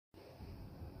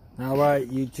All right,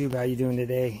 YouTube, how you doing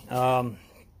today? I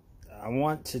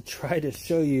want to try to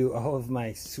show you all of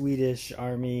my Swedish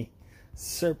Army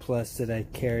surplus that I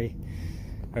carry,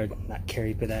 or not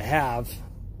carry, but I have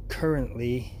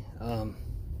currently.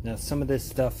 Now some of this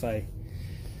stuff I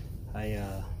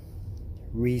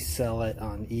resell it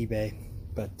on eBay,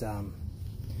 but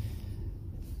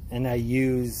and I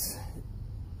use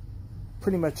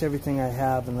pretty much everything I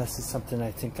have, unless it's something I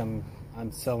think I'm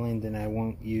selling, then I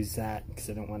won't use that because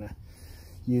I don't want to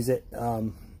use it.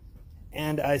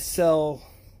 And I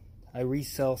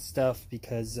resell stuff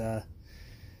because you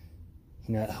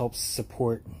know, it helps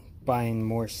support buying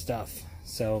more stuff.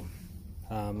 So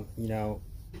you know,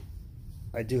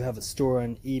 I do have a store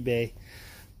on eBay,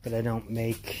 but I don't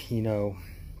make, you know,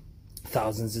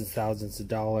 thousands and thousands of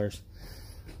dollars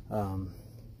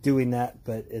doing that,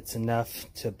 but it's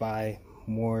enough to buy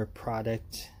more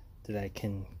product that I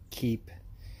can keep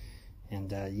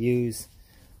and use.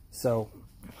 So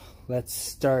let's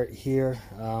start here.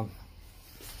 I'll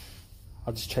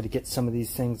just try to get some of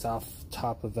these things off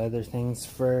top of other things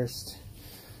first.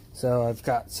 So I've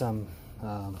got some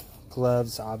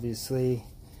gloves, obviously,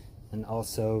 and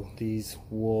also these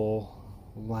wool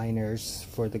liners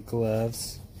for the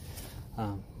gloves.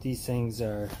 These things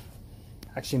are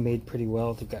actually made pretty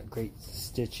well. They've got great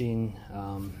stitching.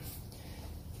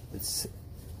 It's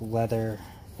leather,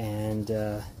 and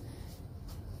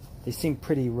they seem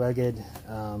pretty rugged,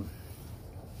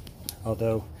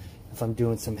 although if I'm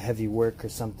doing some heavy work or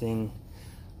something,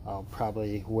 I'll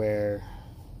probably wear,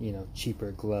 you know,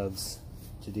 cheaper gloves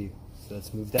to do. So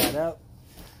let's move that out.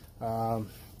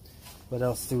 What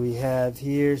else do we have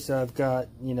here? So I've got,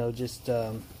 you know, just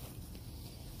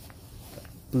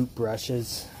boot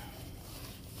brushes.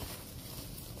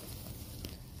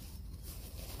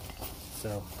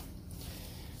 So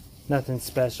nothing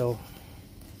special.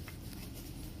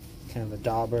 Kind of a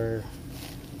dauber,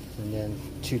 and then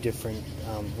two different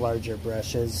larger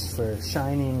brushes for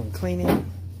shining and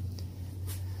cleaning.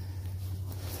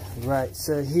 Right,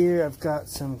 so here I've got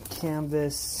some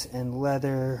canvas and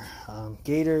leather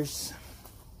gaiters,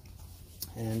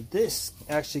 and this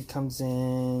actually comes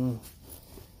in,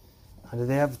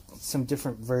 they have some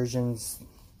different versions.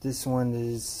 This one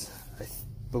is, I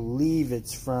believe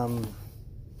it's from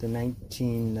the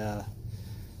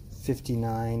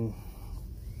 1959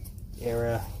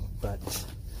 era, but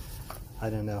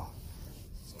I don't know.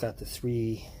 It's got the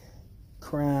 3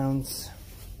 crowns.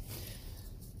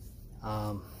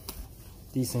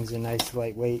 These things are nice,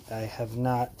 lightweight. I have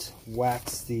not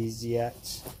waxed these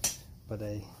yet, but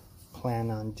I plan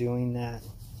on doing that.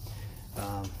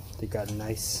 They got a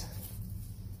nice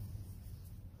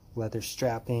leather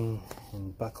strapping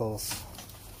and buckles.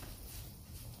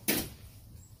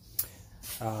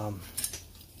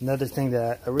 Another thing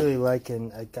that I really like,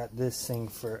 and I got this thing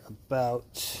for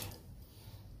about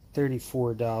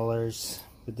 $34,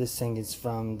 but this thing is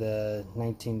from the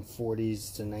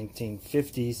 1940s to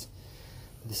 1950s.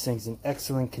 This thing's in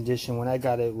excellent condition. When I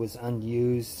got it, it was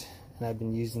unused, and I've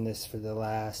been using this for the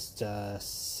last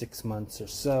 6 months or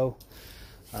so.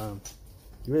 You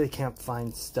really can't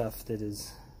find stuff that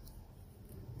is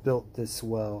built this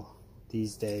well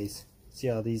these days.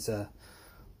 See all these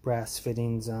brass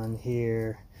fittings on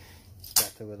here.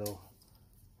 Got the little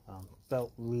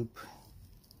belt loop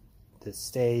that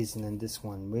stays, and then this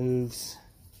one moves,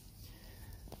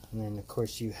 and then of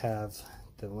course you have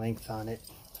the length on it.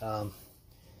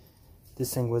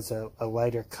 This thing was a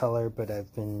lighter color, but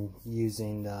I've been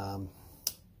using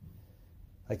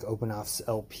like Openoff's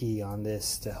LP on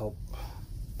this to help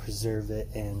preserve it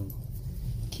and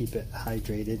keep it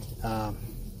hydrated. I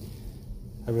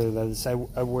really love this. I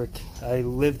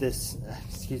live this,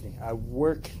 excuse me, I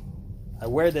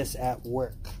wear this at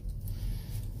work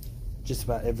just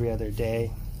about every other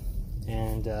day,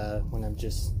 and when I'm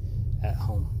just at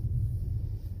home.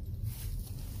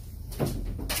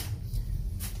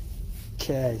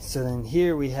 Okay, so then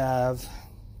here we have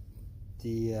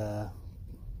the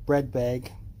bread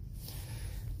bag,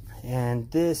 and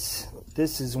this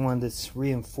is one that's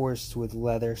reinforced with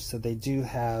leather. So they do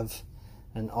have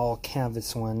an all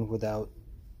canvas one without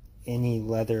any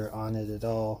leather on it at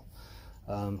all.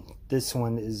 This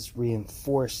one is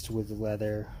reinforced with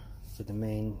leather for the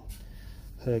main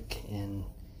hook in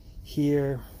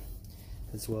here,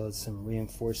 as well as some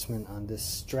reinforcement on this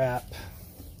strap.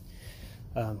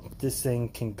 This thing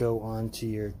can go onto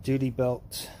your duty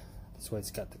belt. That's why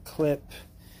it's got the clip,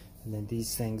 and then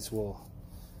these things will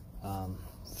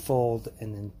fold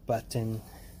and then button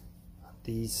on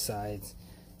these sides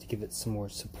to give it some more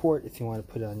support if you want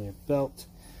to put it on your belt.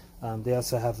 They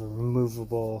also have a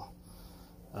removable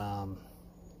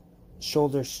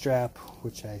shoulder strap,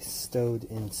 which I stowed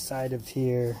inside of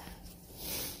here.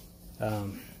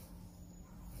 So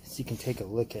you can take a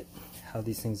look at how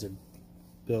these things are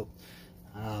built.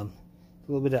 A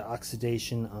little bit of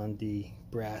oxidation on the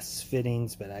brass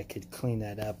fittings, but I could clean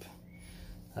that up.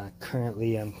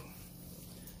 Currently I'm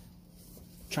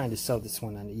trying to sell this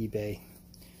one on eBay,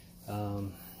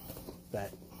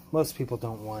 but most people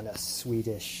don't want a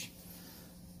Swedish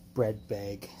bread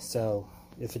bag, so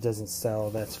if it doesn't sell,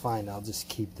 that's fine. I'll just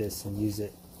keep this and use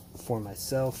it for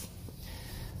myself.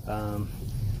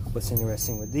 What's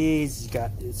interesting with these, you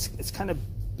got it's kind of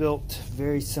built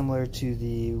very similar to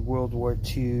the World War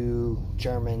II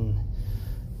German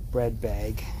bread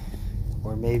bag,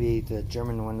 or maybe the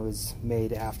German one was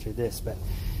made after this, but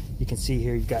you can see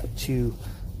here you've got two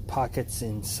pockets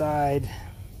inside.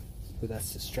 Oh,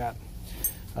 that's the strap.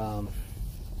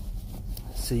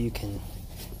 So you can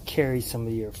carry some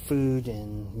of your food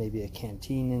and maybe a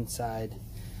canteen inside.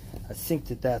 I think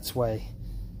that that's why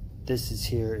this is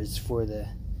here, is for the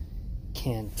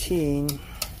canteen,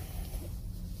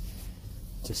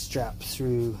 to strap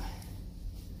through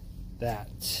that.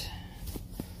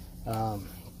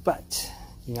 But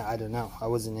you know, I don't know, I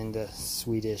wasn't in the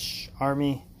Swedish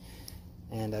army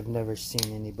and I've never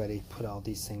seen anybody put all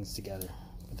these things together.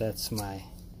 But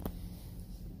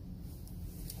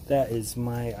that is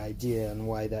my idea on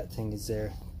why that thing is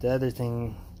there. The other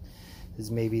thing is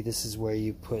maybe this is where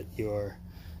you put your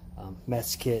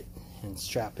mess kit and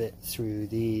strap it through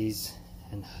these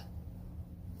and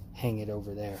hang it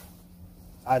over there.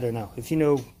 I don't know. If you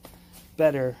know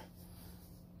better,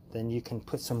 then you can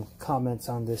put some comments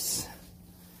on this.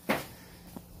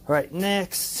 Alright,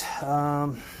 next.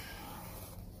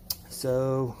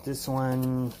 So this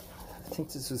one, I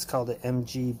think this was called an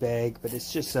MG bag, but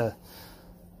it's just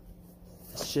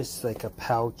like a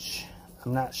pouch.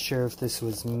 I'm not sure if this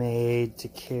was made to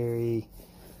carry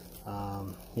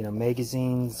you know,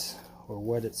 magazines or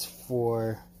what it's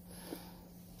for,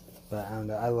 but I don't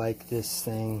know. I like this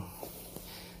thing.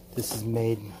 This is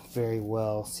made very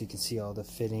well, so you can see all the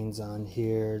fittings on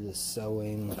here, the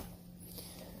sewing.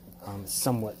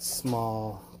 Somewhat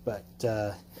small, but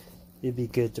it'd be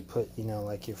good to put, you know,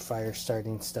 like your fire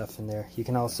starting stuff in there. You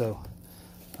can also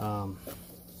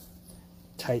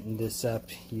tighten this up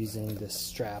using the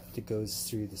strap that goes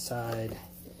through the side,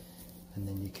 and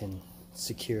then you can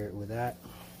secure it with that.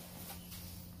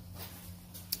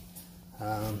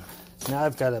 Now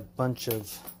I've got a bunch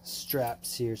of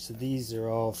straps here. So these are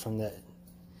all from the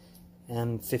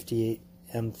M58,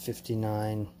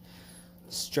 M59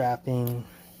 strapping.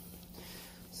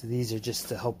 So these are just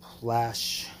to help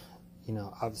lash, you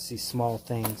know, obviously small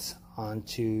things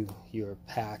onto your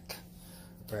pack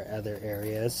or other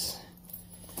areas.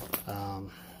 I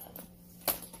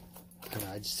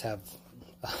just have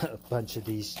a bunch of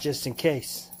these just in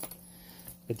case,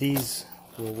 but these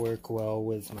will work well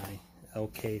with my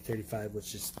LK35,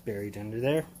 which is buried under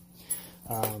there.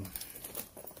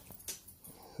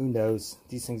 Who knows?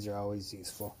 These things are always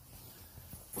useful.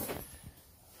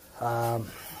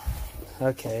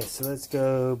 Okay, so let's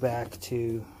go back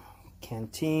to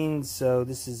canteens. So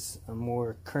this is a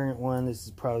more current one. This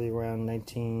is probably around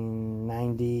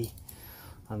 1990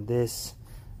 on this.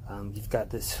 You've got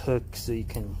this hook so you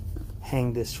can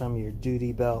hang this from your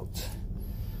duty belt.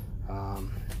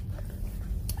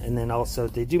 And then also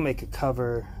they do make a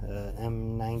cover,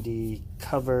 M90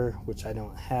 cover, which I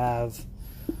don't have.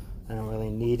 I don't really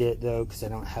need it though, because I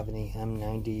don't have any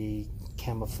M90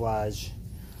 camouflage.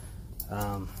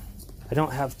 I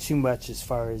don't have too much as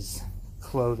far as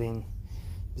clothing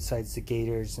besides the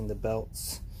gaiters and the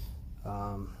belts,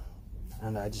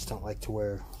 and I just don't like to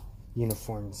wear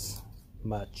uniforms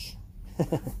much.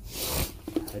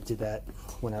 I did that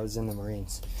when I was in the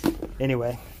Marines.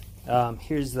 Anyway,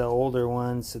 here's the older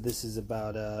one. So this is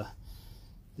about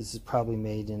this is probably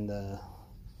made in the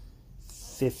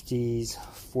 50s,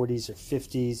 40s or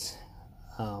 50s.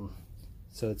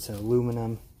 So it's an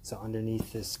aluminum. So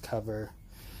underneath this cover,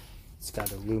 it's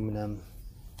got aluminum.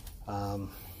 I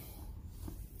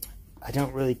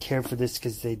don't really care for this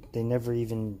because they never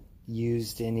even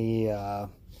used any, what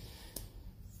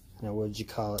would you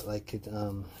call it? Like it,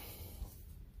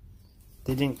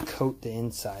 they didn't coat the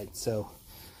inside. So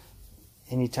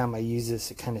anytime I use this,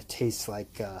 it kind of tastes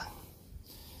like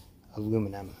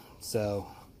aluminum. So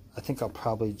I think I'll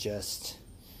probably just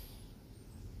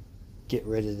get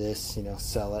rid of this, you know,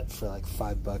 sell it for like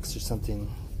 $5 or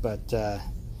something. But the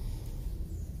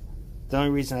only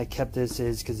reason I kept this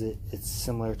is because it's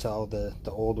similar to all the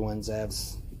old ones. I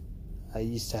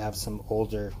used to have some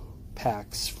older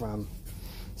packs from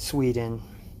Sweden,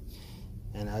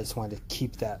 and I just wanted to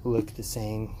keep that look the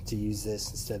same to use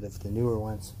this instead of the newer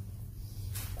ones.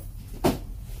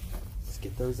 Let's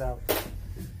get those out.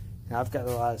 Now I've got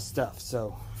a lot of stuff,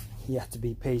 so you have to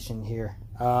be patient here.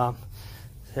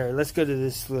 Here, let's go to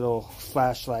this little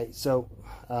flashlight. So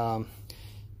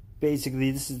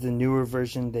basically this is the newer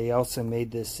version. They also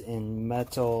made this in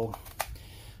metal,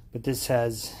 but this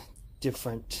has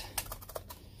different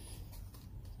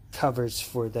covers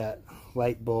for that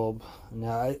light bulb.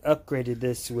 Now I upgraded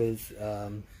this with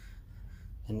an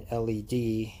LED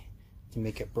to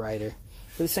make it brighter,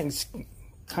 but this thing's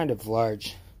kind of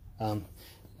large.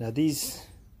 Now this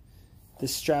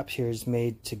strap here is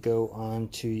made to go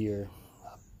onto your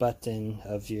button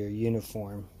of your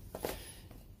uniform,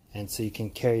 and so you can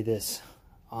carry this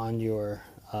on your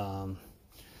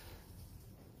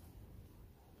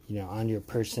you know, on your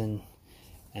person,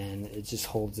 and it just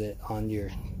holds it on your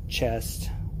chest,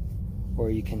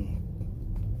 or you can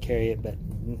carry it, but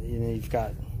you know, you've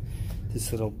got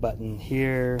this little button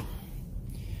here,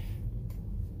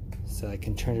 so I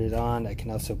can turn it on. I can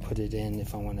also put it in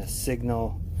if I want to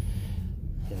signal.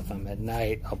 If I'm at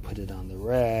night, I'll put it on the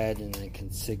red, and I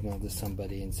can signal to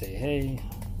somebody and say, hey.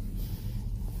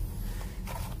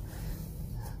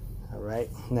 Alright,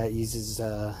 and that uses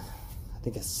I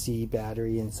think a C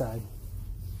battery inside.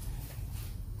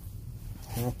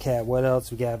 Okay, what else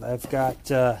we got? I've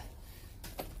got a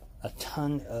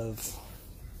ton of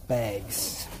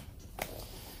bags.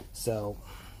 So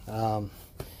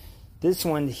this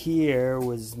one here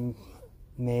was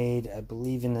made, I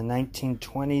believe, in the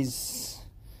 1920s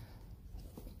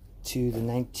to the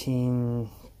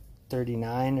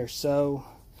 1939 or so.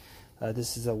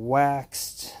 This is a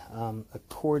waxed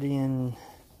accordion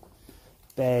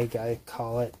bag, I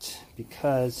call it,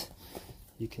 because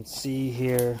you can see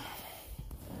here,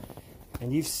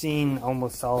 and you've seen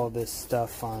almost all of this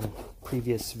stuff on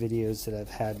previous videos that I've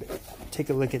had, but take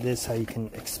a look at this, how you can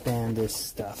expand this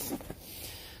stuff.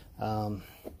 So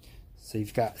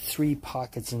you've got 3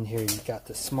 pockets in here. You've got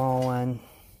the small one,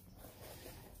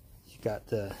 you've got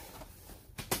the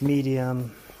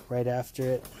medium right after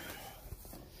it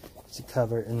to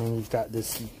cover, and then you've got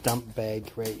this dump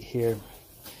bag right here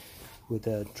with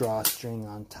a drawstring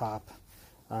on top.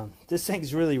 This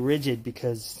thing's really rigid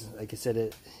because, like I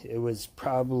said, it was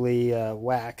probably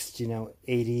waxed, you know,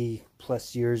 80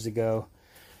 plus years ago.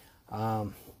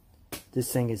 This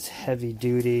thing is heavy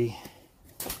duty,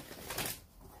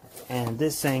 and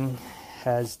this thing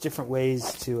has different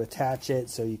ways to attach it,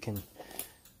 so you can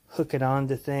hook it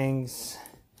onto things.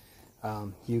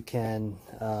 You can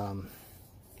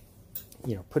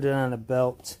you know, put it on a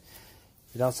belt.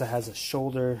 It also has a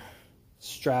shoulder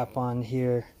strap on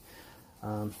here.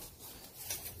 I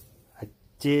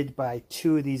did buy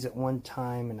 2 of these at one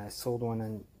time, and I sold one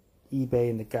on eBay,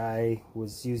 and the guy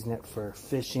was using it for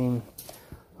fishing.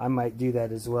 I might do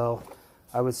that as well.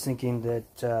 I was thinking that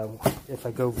if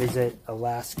I go visit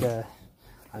Alaska,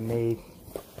 I may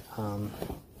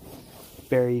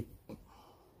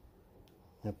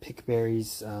pick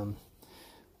berries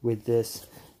with this.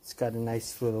 It's got a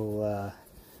nice little I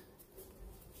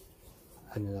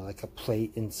don't know, like a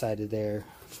plate inside of there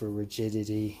for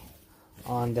rigidity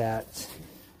on that.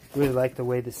 Really like the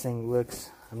way this thing looks.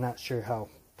 I'm not sure how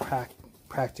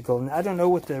practical, and I don't know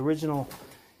what the original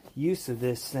use of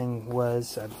this thing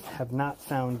was. I have not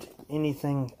found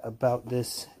anything about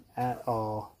this at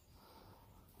all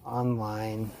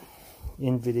online,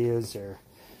 in videos or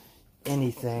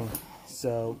anything.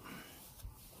 So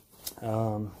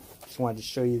just wanted to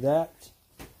show you that.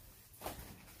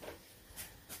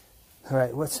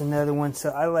 Alright, what's another one? So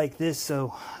I like this.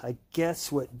 So I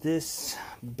guess what this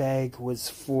bag was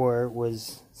for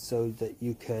was so that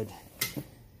you could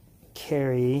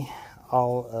carry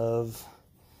all of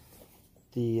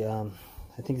the,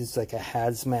 I think it's like a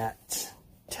hazmat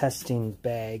testing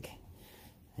bag.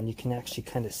 And you can actually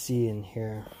kind of see in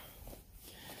here,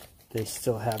 they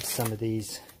still have some of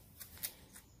these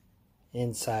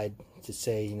inside to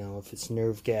say, you know, if it's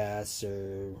nerve gas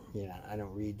or, yeah, I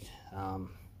don't read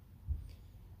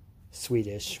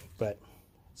Swedish, but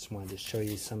just wanted to show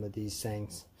you some of these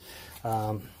things.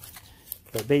 But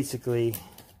basically,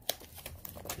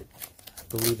 I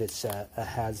believe it's a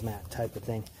hazmat type of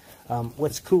thing.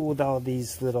 What's cool with all of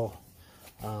these little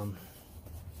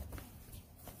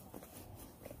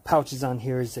pouches on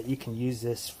here is that you can use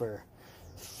this for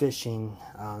fishing.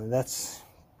 That's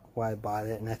why I bought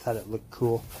it, and I thought it looked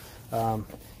cool. You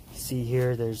see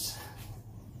here,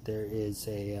 there is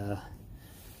a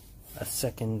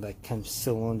second, like, kind of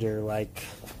cylinder like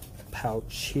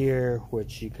pouch here,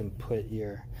 which you can put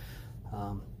your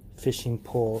fishing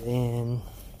pole in.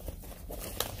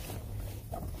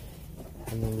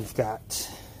 And then we've got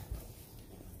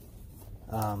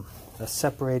a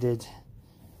separated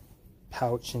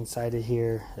pouch inside of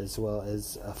here, as well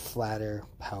as a flatter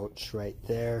pouch right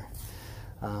there.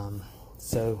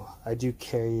 So I do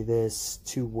carry this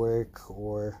to work,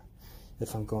 or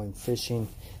if I'm going fishing.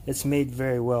 It's made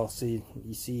very well. So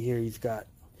you see here you've got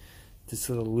this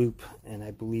little loop, and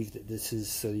I believe that this is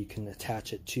so you can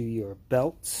attach it to your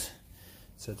belt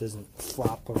so it doesn't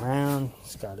flop around.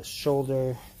 It's got a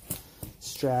shoulder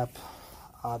strap,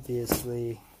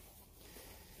 obviously.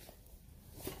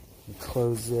 You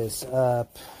close this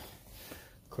up.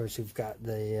 Of course, we've got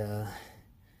the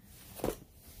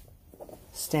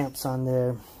stamps on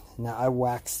there. Now I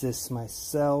wax this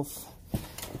myself,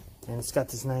 and it's got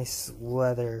this nice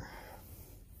leather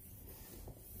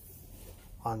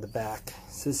on the back.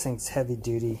 So this thing's heavy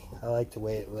duty. I like the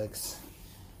way it looks.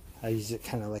 I use it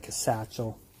kind of like a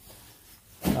satchel.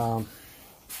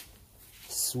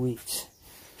 Sweet.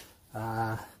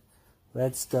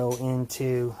 Let's go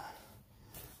into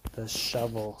the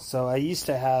shovel. So I used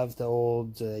to have the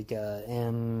old like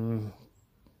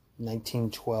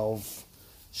M1912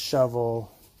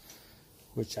 shovel,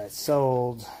 which I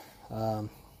sold, and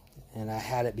I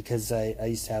had it because I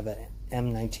used to have an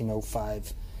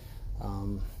M1905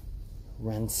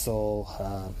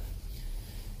 Renssel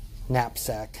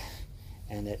knapsack,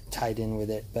 and it tied in with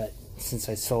it. But since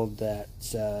I sold that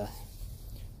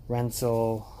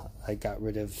Renssel, I got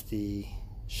rid of the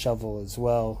shovel as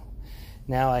well.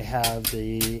 Now I have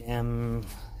the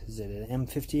is it an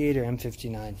M58 or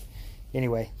M59?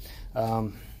 Anyway,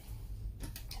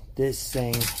 this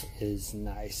thing is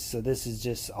nice. So this is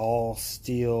just all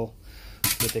steel,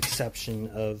 with the exception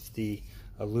of the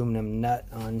aluminum nut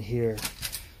on here.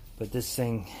 But this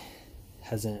thing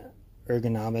has an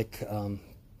ergonomic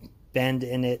bend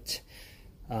in it,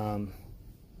 a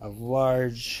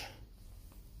large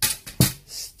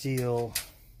steel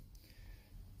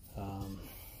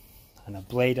and a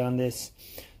blade on this.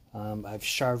 I've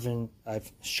sharpened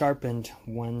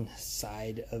one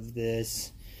side of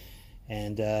this,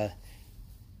 and the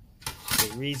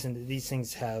reason that these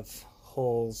things have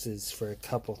holes is for a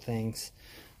couple things.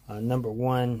 Number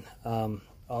one,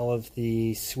 all of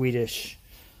the Swedish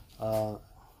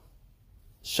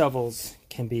shovels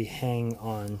can be hang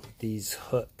on these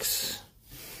hooks,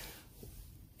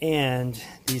 and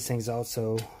these things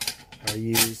also are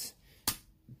used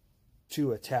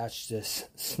to attach this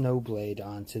snow blade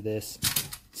onto this.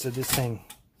 So this thing,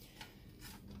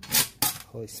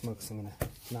 holy smokes, I'm gonna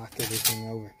knock everything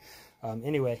over.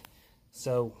 Anyway,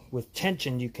 so with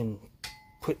tension you can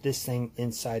put this thing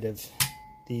inside of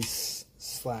these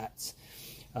slats.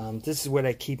 This is what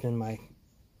I keep in my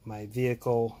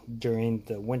vehicle during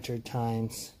the winter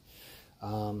times.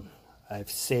 I've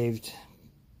saved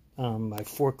my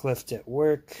forklift at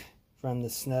work from the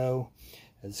snow,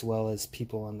 as well as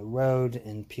people on the road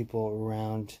and people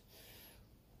around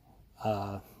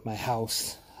my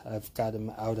house. I've got them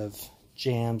out of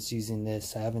jams using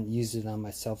this. I haven't used it on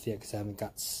myself yet because I haven't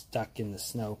got stuck in the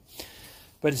snow,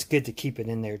 but it's good to keep it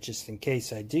in there just in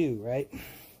case I do, right?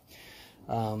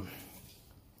 Now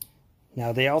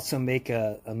they also make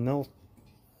a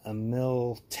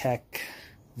Miltech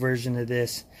version of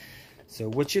this. So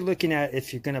what you're looking at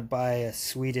if you're going to buy a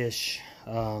Swedish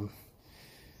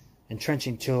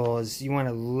entrenching tool is you want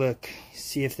to look,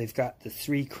 see if they've got the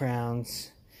 3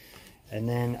 crowns, and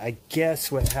then I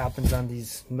guess what happens on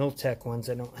these Miltech ones,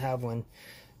 I don't have one,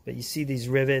 but you see these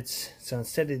rivets. So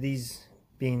instead of these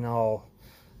being all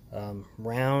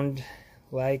round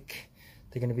like,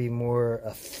 they're going to be more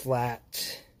a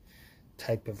flat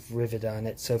type of rivet on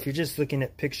it. So if you're just looking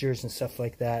at pictures and stuff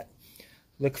like that,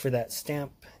 look for that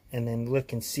stamp and then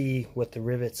look and see what the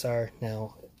rivets are.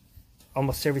 Now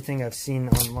almost everything I've seen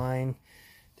online,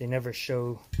 they never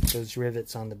show those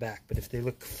rivets on the back, but if they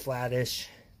look flattish,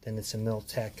 then it's a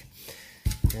Miltech.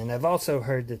 And I've also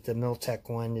heard that the Miltech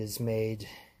one is made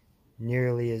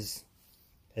nearly as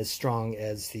strong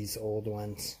as these old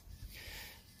ones,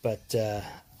 but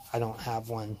I don't have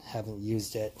one, haven't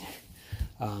used it.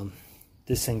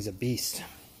 This thing's a beast.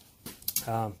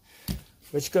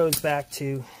 Which goes back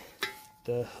to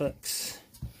the hooks.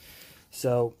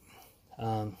 So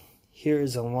here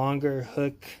is a longer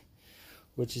hook,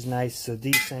 which is nice. So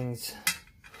these things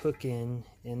hook in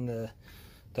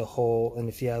the hole, and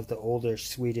if you have the older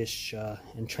Swedish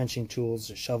entrenching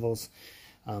tools or shovels,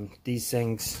 these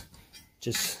things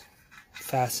just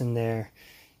fasten there.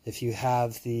 If you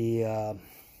have the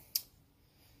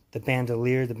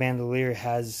bandolier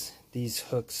has these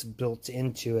hooks built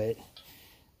into it,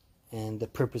 and the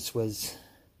purpose was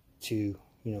to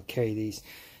carry these.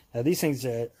 Now these things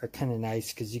are kind of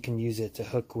nice because you can use it to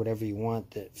hook whatever you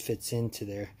want that fits into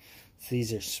there. So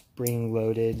these are spring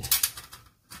loaded.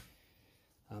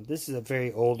 This is a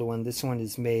very old one. This one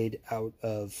is made out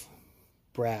of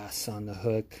brass on the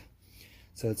hook,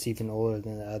 so it's even older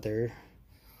than the other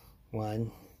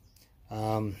one.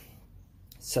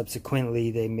 Subsequently,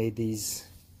 they made these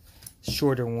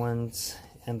shorter ones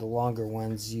and the longer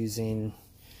ones using,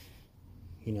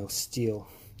 you know, steel.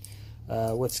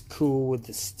 What's cool with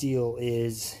the steel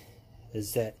is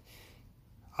that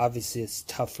obviously it's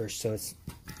tougher. So it's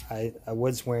I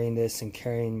was wearing this and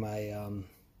carrying my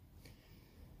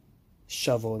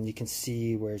shovel, and you can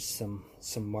see where some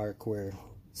mark where,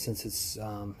 since it's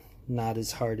not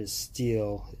as hard as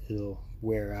steel, it'll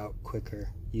wear out quicker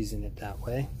using it that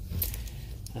way.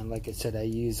 And like I said, I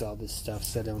use all this stuff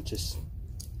so I don't just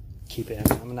keep it.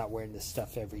 I'm not wearing this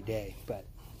stuff every day, but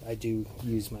I do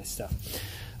use my stuff.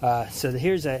 So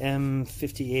here's a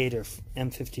M58 or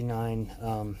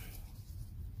M59.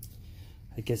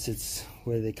 I guess it's,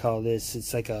 what do they call this?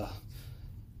 It's like a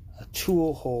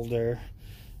tool holder.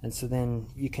 And so then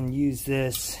you can use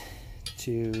this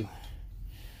to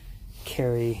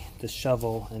carry the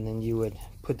shovel, and then you would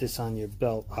put this on your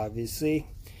belt, obviously.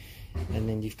 And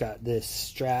then you've got this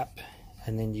strap,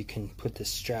 and then you can put the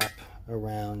strap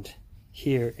around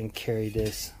here and carry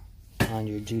this on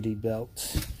your duty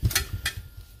belt.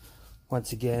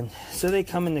 Once again, so they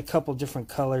come in a couple different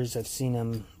colors. I've seen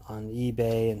them on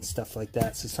eBay and stuff like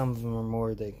that. So some of them are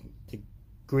more the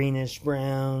greenish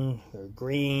brown or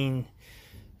green,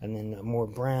 and then more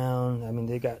brown. I mean,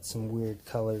 they got some weird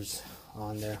colors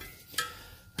on there.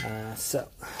 So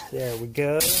there we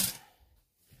go.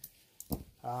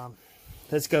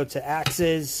 Let's go to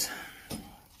axes.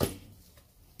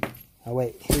 Oh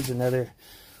wait, here's another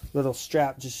little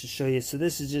strap just to show you. So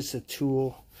this is just a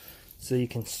tool, so you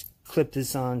can clip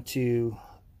this onto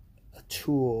a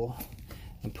tool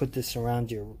and put this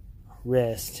around your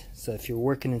wrist. So if you're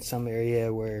working in some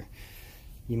area where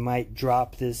you might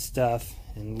drop this stuff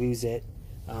and lose it,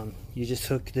 you just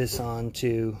hook this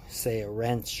onto, say, a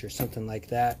wrench or something like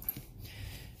that,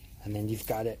 and then you've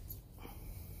got it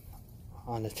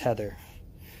on a tether,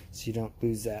 so you don't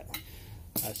lose that.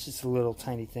 It's just a little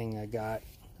tiny thing I got.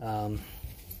 I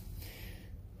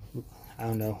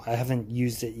don't know, I haven't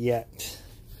used it yet,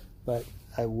 but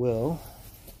I will.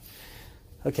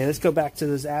 Okay, let's go back to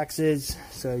those axes.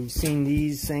 So you've seen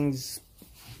these things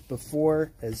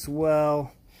before as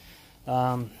well.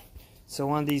 So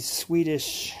on these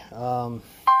Swedish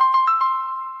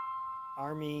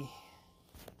Army.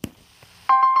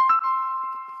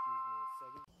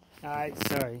 Alright,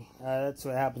 sorry. That's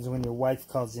what happens when your wife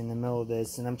calls in the middle of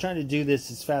this. And I'm trying to do this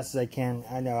as fast as I can.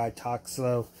 I know I talk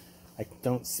slow. I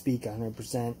don't speak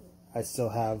 100%. I still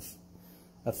have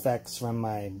effects from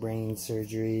my brain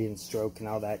surgery and stroke and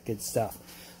all that good stuff.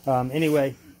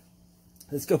 Anyway,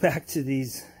 let's go back to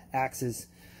these axes.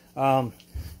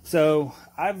 So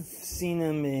I've seen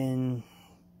them in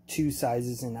two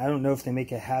sizes, and I don't know if they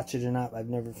make a hatchet or not. I've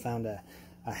never found a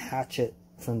hatchet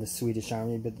from the Swedish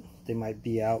Army, but they might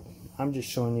be out. I'm just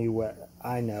showing you what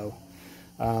I know.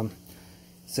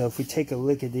 So if we take a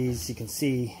look at these, you can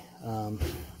see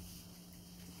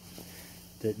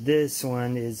that this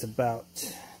one is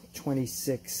about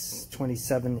 26,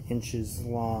 27 inches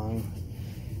long.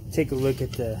 Take a look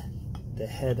at the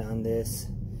head on this.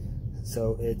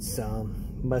 So it's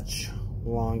much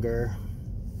longer.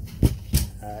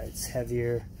 It's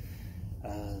heavier.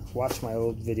 Watch my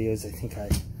old videos. I think I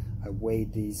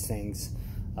weighed these things.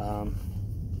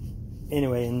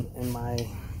 Anyway, in my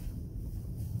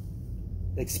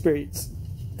experience,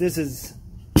 this is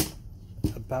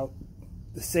about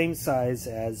the same size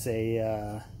as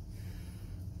a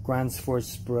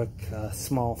Gransforsbruck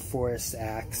small forest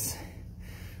axe,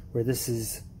 where this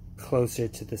is closer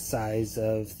to the size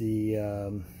of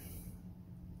the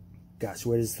gosh,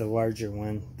 what is the larger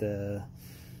one? The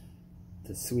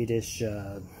Swedish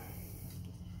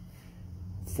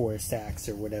forest axe,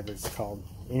 or whatever it's called.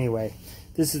 Anyway,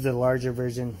 this is the larger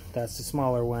version. That's the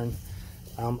smaller one.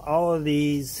 All of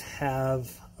these have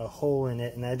a hole in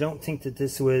it, and I don't think that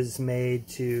this was made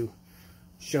to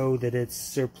show that it's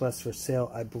surplus for sale.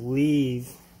 I believe,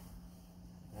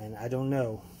 and I don't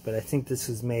know, but I think this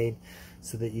was made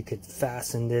so that you could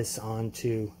fasten this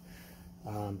onto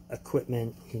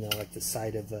equipment, you know, like the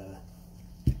side of a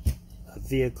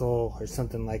vehicle or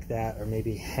something like that, or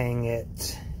maybe hang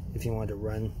it if you want to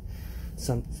run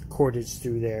some cordage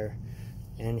through there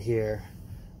and here.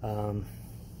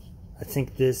 I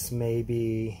think this may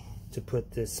be to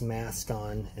put this mask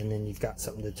on, and then you've got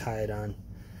something to tie it on.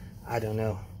 I don't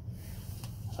know.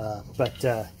 But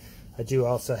I do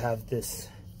also have this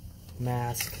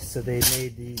mask. So they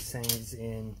made these things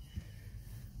in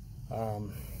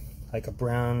like a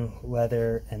brown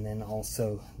leather, and then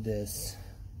also this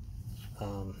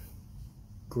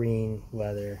green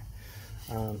leather.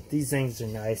 These things are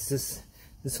nice.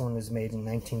 This one was made in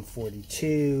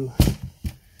 1942.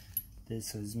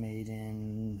 This was made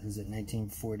in, was it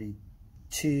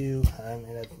 1942?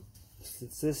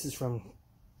 This is from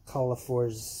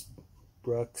KLAS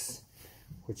Brooks,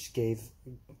 which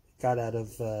got out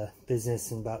of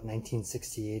business in about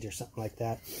 1968 or something like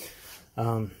that.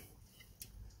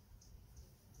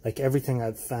 Like everything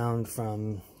I've found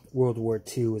from World War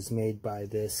II was made by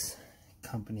this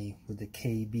company with the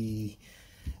KB,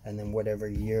 and then whatever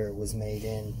year it was made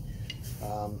in.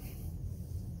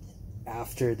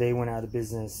 After they went out of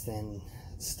business, then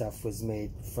stuff was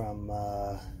made from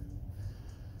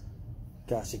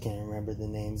gosh, I can't remember the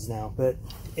names now, but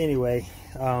anyway,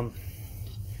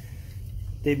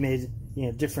 they've made, you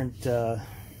know, different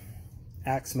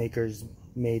axe makers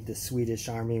made the Swedish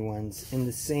Army ones in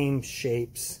the same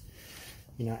shapes,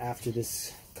 you know, after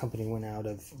this company went out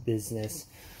of business.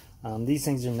 These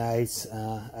things are nice.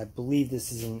 I believe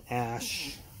this is an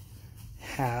ash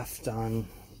haft on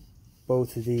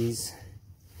both of these,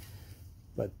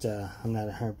 but I'm not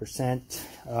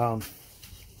 100%.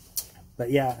 But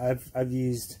yeah, I've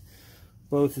used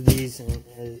both of these,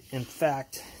 and in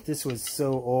fact, this was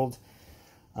so old.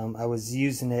 I was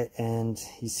using it, and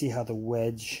you see how the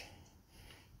wedge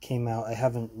came out. I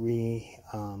haven't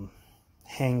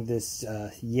hanged this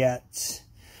yet.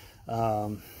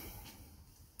 I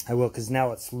will, because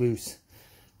now it's loose.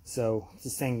 So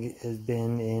this thing has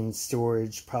been in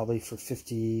storage probably for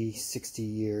 50, 60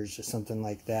 years or something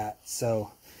like that.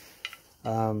 So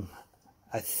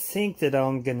I think that all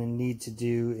I'm going to need to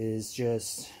do is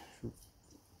just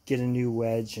get a new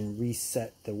wedge and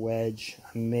reset the wedge.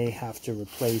 I may have to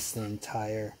replace the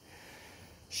entire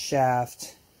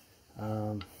shaft.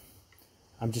 I'm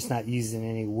just not using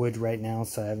any wood right now,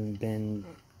 so I haven't been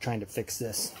trying to fix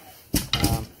this.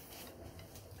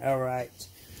 Alright.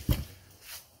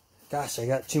 Gosh, I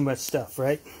got too much stuff,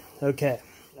 right? Okay.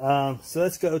 So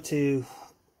let's go to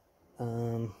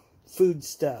food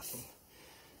stuff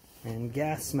and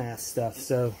gas mask stuff.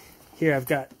 So here I've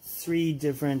got 3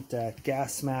 different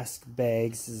gas mask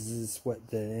bags. This is what,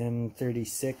 the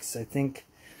M36, I think.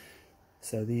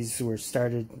 So these were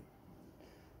started,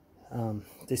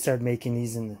 they started making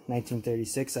these in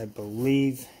 1936, I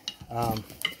believe.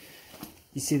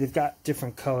 You see they've got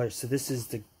different colors. So this is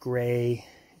the gray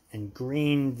and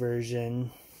green version,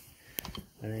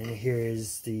 and then here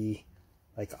is the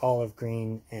like olive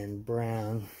green and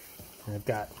brown, and I've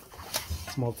got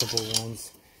multiple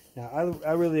ones. Now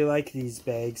I really like these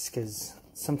bags because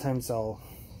sometimes I'll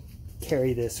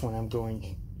carry this when I'm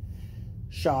going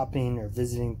shopping or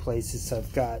visiting places. So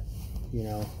I've got, you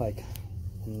know, like,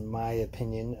 in my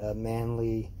opinion, a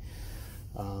manly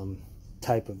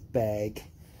type of bag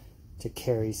to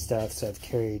carry stuff. So I've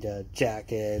carried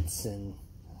jackets and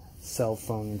cell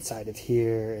phone inside of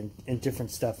here, and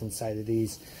different stuff inside of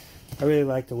these. I really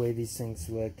like the way these things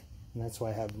look, and that's why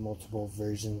I have multiple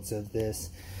versions of this.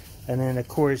 And then of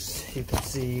course you can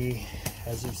see,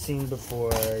 as you've seen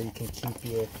before, you can keep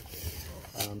your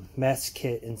mess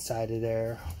kit inside of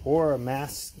there, or a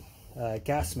mask,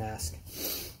 gas mask.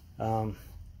 I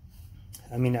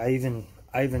mean, I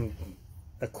even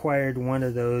acquired one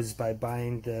of those by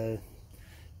buying the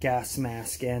gas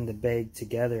mask and the bag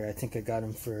together. I think I got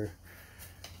them for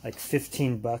like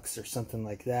 15 bucks or something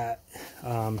like that.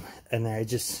 And then I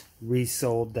just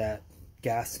resold that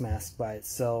gas mask by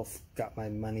itself, got my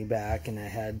money back, and I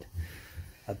had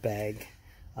a bag.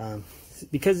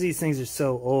 Because these things are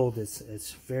so old,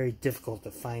 it's very difficult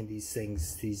to find these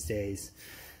things these days.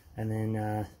 And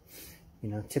then you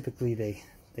know, typically they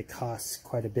cost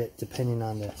quite a bit depending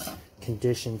on the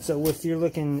condition. So if you're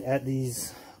looking at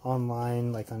these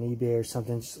online, like on eBay or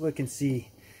something, just look and see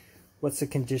what's the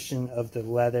condition of the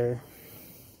leather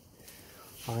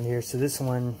on here. So this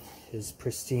one is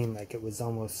pristine, like it was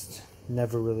almost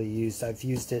never really used. I've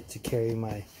used it to carry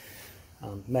my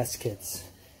mess kits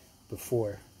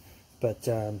before, but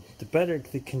the better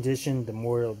the condition, the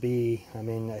more it'll be. I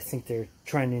mean, I think they're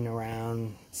trending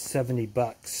around 70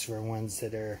 bucks for ones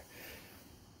that are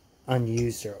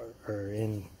unused or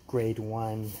in grade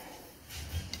 1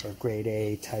 or grade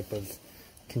A type of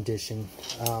condition.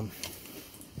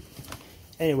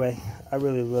 Anyway, I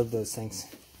really love those things.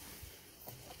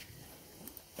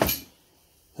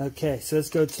 Okay, so let's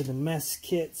go to the mess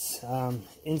kits.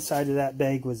 Inside of that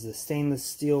bag was the stainless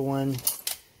steel one.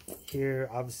 Here,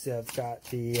 obviously, I've got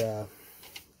the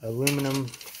aluminum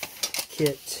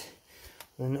kit,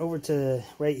 And over to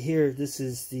right here, this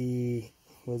is the,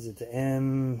 was it the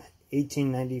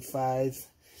M1895,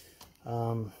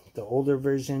 the older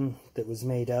version that was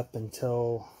made up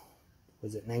until,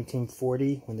 was it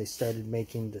 1940 when they started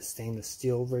making the stainless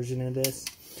steel version of this.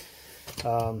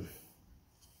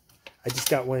 I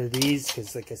just got one of these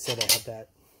because, like I said, I had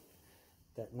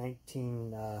that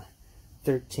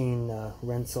 1913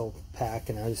 Rental pack,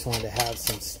 and I just wanted to have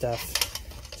some stuff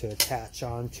to attach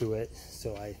onto it,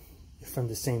 so from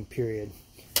the same period.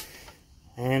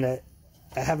 And I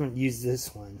haven't used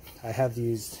this one. I have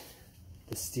used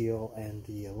the steel and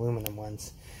the aluminum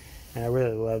ones, and I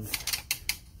really love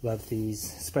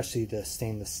these, especially the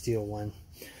stainless steel one.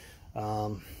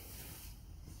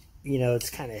 You know,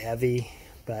 it's kind of heavy,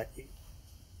 but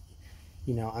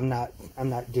you know, I'm not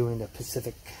doing the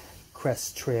Pacific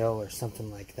Crest Trail or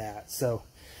something like that, so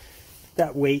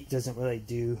that weight doesn't really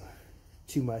do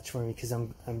too much for me, because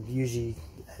I'm usually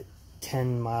at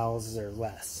 10 miles or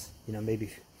less, you know,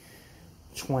 maybe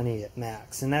 20 at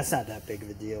max, and that's not that big of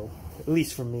a deal, at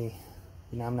least for me.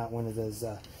 You know, I'm not one of those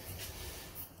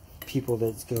people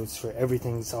that goes for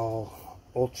everything's all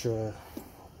ultra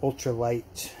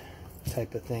light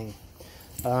type of thing.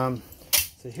 So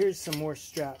here's some more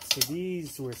straps. So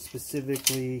these were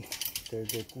specifically, they're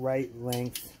the right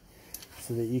length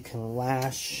so that you can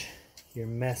lash your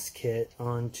mess kit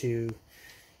onto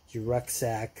your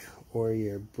rucksack or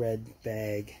your bread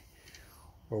bag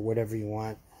or whatever you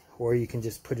want, or you can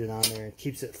just put it on there. It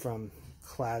keeps it from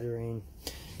clattering.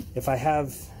 If I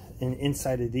have an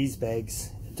inside of these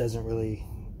bags, it doesn't really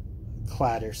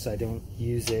clatter, so I don't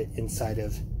use it inside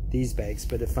of these bags.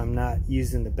 But if I'm not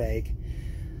using the bag,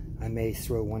 I may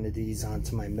throw one of these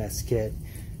onto my mess kit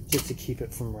just to keep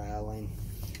it from rattling.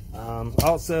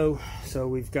 Also, so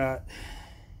we've got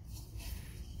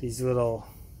these little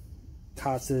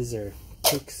kasas or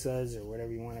tuksas or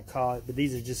whatever you want to call it, but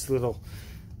these are just little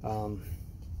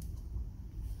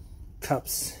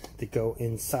cups that go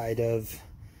inside of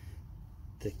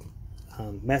the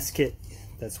mess kit.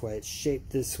 That's why it's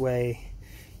shaped this way.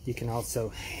 You can also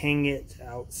hang it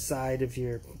outside of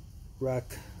your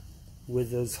ruck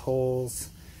with those holes.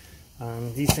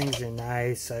 These things are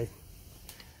nice. I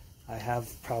have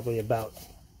probably about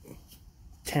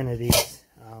 10 of these.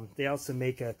 They also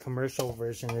make a commercial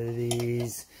version of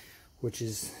these, which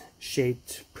is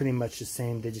shaped pretty much the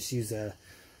same. They just use a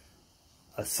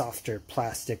softer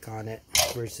plastic on it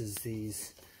versus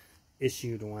these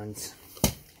issued ones.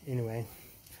 Anyway,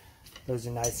 those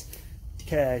are nice.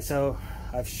 Okay, so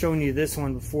I've shown you this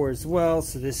one before as well.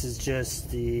 So this is just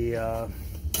the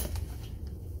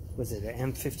was it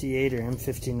an M58 or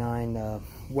M59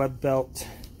 web belt.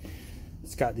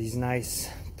 It's got these nice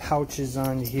pouches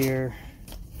on here.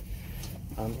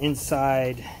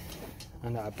 Inside, I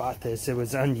know I bought this, it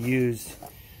was unused,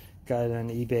 got it on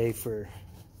eBay for,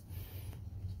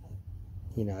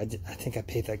 you know, I think I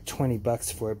paid like 20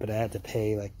 bucks for it, but I had to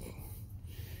pay like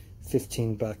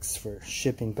 15 bucks for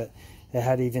shipping. But it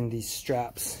had even these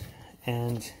straps,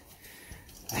 and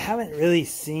I haven't really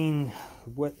seen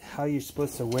how you're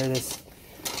supposed to wear this.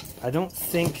 I don't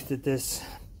think that this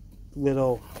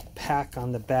little pack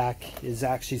on the back is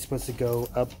actually supposed to go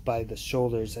up by the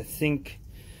shoulders. I think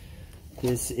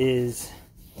this is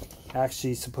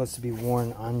actually supposed to be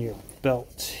worn on your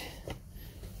belt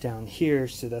down here,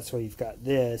 so that's why you've got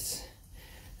this.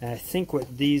 And I think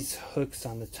what these hooks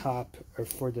on the top are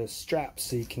for the straps,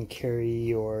 so you can carry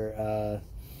your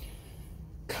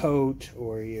coat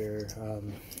or your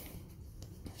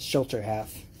shelter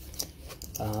half.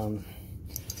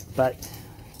 But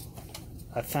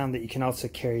I found that you can also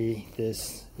carry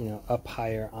this, you know, up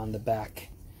higher on the back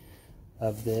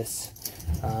of this.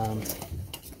 I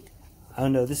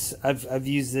don't know, this I've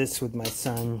used this with my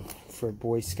son for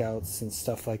Boy Scouts and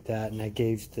stuff like that, and I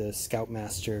gave the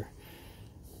Scoutmaster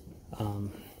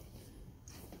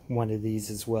one of these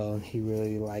as well, and he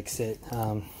really likes it.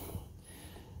 I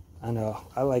know,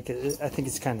 I like it. I think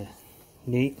it's kind of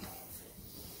neat.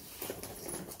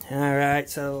 Alright,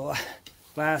 so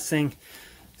last thing.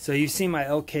 So you've seen my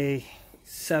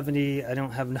LK70. I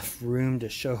don't have enough room to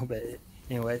show, but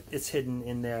anyway, it's hidden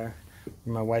in there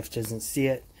where my wife doesn't see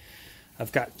it.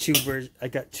 I've got I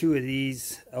got two of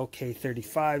these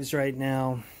LK35s right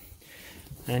now,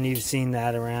 and you've seen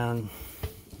that around.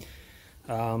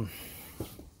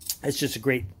 It's just a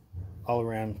great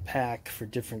all-around pack for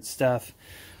different stuff.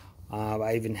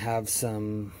 I even have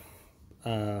some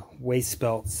waist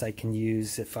belts I can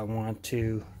use if I want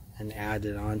to, and add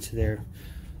it onto there,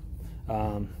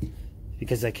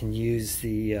 because I can use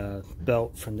the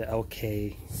belt from the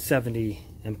LK70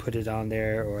 and put it on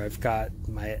there, or I've got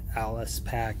my Alice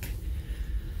pack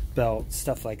belt,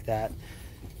 stuff like that.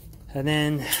 And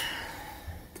then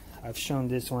I've shown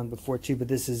this one before too, but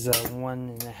this is a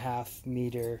 1.5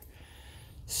 meter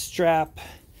strap,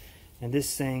 and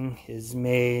this thing is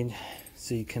made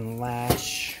so you can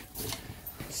lash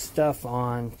stuff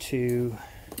on to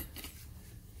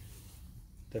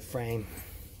the frame.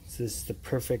 So this is the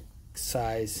perfect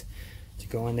size to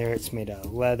go in there. It's made out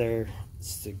of leather.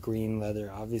 It's the green leather,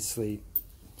 obviously.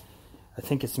 I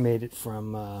think it's made it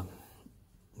from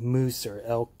moose or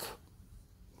elk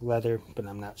leather, but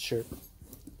I'm not sure.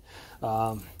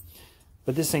 But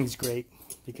this thing's great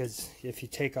because if you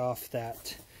take off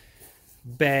that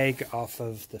bag off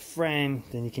of the frame,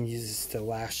 then you can use this to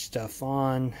lash stuff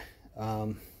on,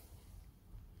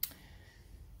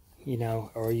 you know,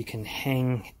 or you can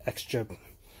hang extra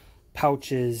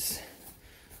pouches,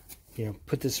 you know,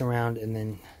 put this around and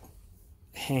then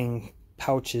hang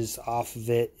pouches off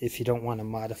of it if you don't want to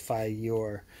modify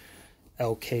your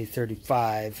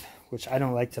LK35, which I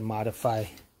don't like to modify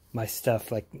my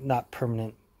stuff, like not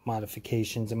permanent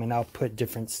modifications. I mean, I'll put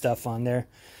different stuff on there,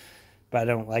 but I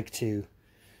don't like to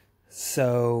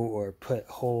sew or put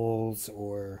holes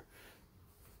or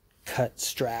cut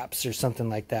straps or something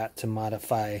like that to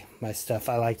modify my stuff.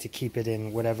 I like to keep it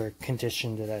in whatever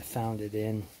condition that I found it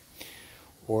in,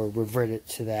 or revert it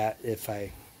to that if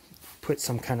I put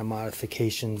some kind of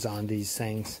modifications on these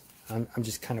things. I'm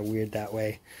just kind of weird that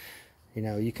way. You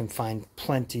know, you can find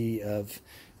plenty of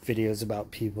videos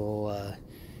about people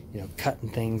you know, cutting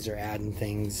things or adding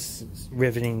things,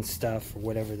 riveting stuff or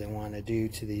whatever they want to do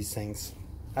to these things.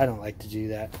 I don't like to do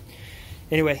that.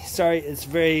 Anyway, sorry, it's a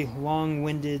very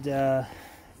long-winded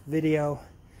video,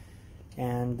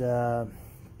 and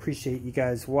appreciate you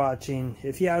guys watching.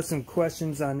 If you have some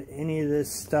questions on any of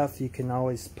this stuff, you can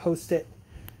always post it,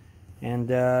 and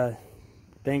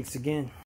thanks again.